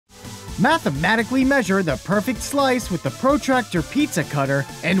Mathematically measure the perfect slice with the Protractor pizza cutter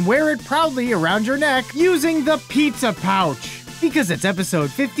and wear it proudly around your neck using the pizza pouch. Because it's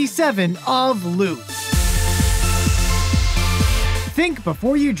episode 57 of Lüt. Think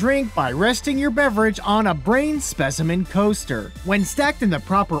before you drink by resting your beverage on a brain specimen coaster. When stacked in the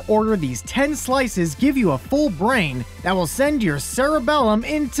proper order, these 10 slices give you a full brain that will send your cerebellum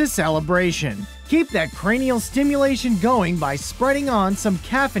into celebration. Keep that cranial stimulation going by spreading on some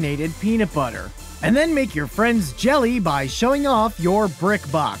caffeinated peanut butter. And then make your friends jelly by showing off your brick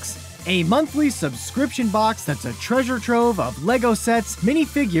box, a monthly subscription box that's a treasure trove of Lego sets,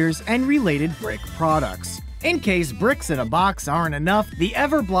 minifigures, and related brick products. In case bricks in a box aren't enough, the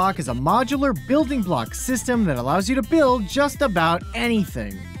EverBlock is a modular building block system that allows you to build just about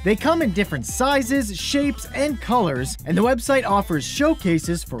anything. They come in different sizes, shapes, and colors, and the website offers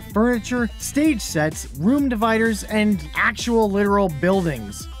showcases for furniture, stage sets, room dividers, and actual literal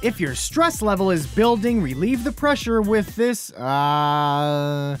buildings. If your stress level is building, relieve the pressure with this,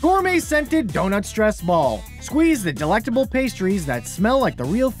 gourmet scented donut stress ball. Squeeze the delectable pastries that smell like the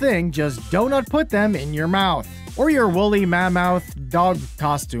real thing, just don't put them in your mouth. Or your woolly mammoth dog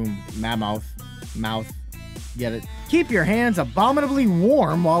costume. Mammoth. Mouth. Get it? Keep your hands abominably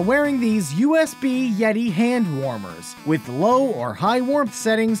warm while wearing these USB Yeti Handwarmers, with low or high warmth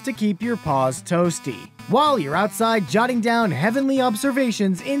settings to keep your paws toasty, while you're outside jotting down heavenly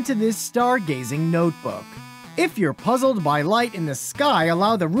observations into this Stargazing Notebook. If you're puzzled by light in the sky,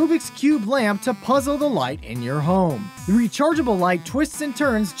 allow the Rubik's Cube lamp to puzzle the light in your home. The rechargeable light twists and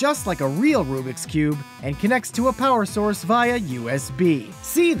turns just like a real Rubik's Cube and connects to a power source via USB.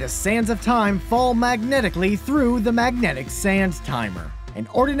 See the sands of time fall magnetically through the magnetic sand timer. An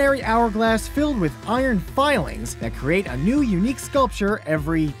ordinary hourglass filled with iron filings that create a new unique sculpture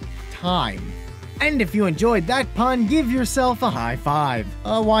every time. And if you enjoyed that pun, give yourself a high five.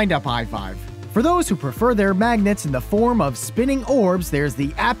 A wind-up high five. For those who prefer their magnets in the form of spinning orbs, there's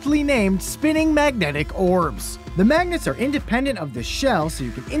the aptly named Spinning Magnetic Orbs. The magnets are independent of the shell, so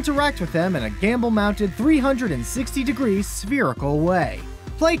you can interact with them in a gamble-mounted 360-degree spherical way.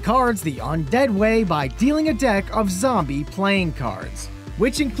 Play cards the undead way by dealing a deck of zombie playing cards,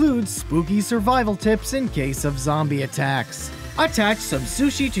 which includes spooky survival tips in case of zombie attacks. Attach some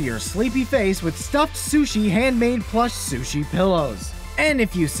sushi to your sleepy face with stuffed sushi handmade plush sushi pillows. And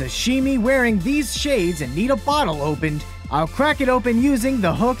if you sashimi wearing these shades and need a bottle opened, I'll crack it open using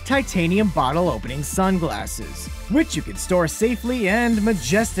the Hook titanium bottle opening sunglasses, which you can store safely and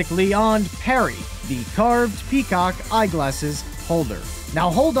majestically on Perry, the carved Peacock eyeglasses holder. Now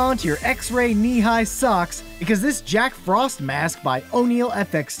hold on to your X-ray knee-high socks, because this Jack Frost mask by Oneail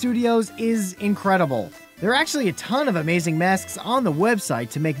FX Studios is incredible. There are actually a ton of amazing masks on the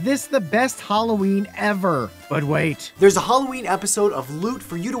website to make this the best Halloween ever. But wait, there's a Halloween episode of Lüt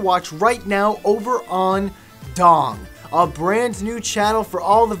for you to watch right now over on Dong, a brand new channel for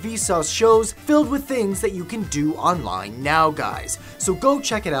all the Vsauce shows filled with things that you can do online now, guys. So go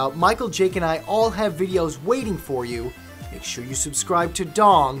check it out. Michael, Jake, and I all have videos waiting for you. Make sure you subscribe to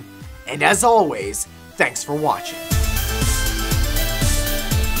Dong. And as always, thanks for watching.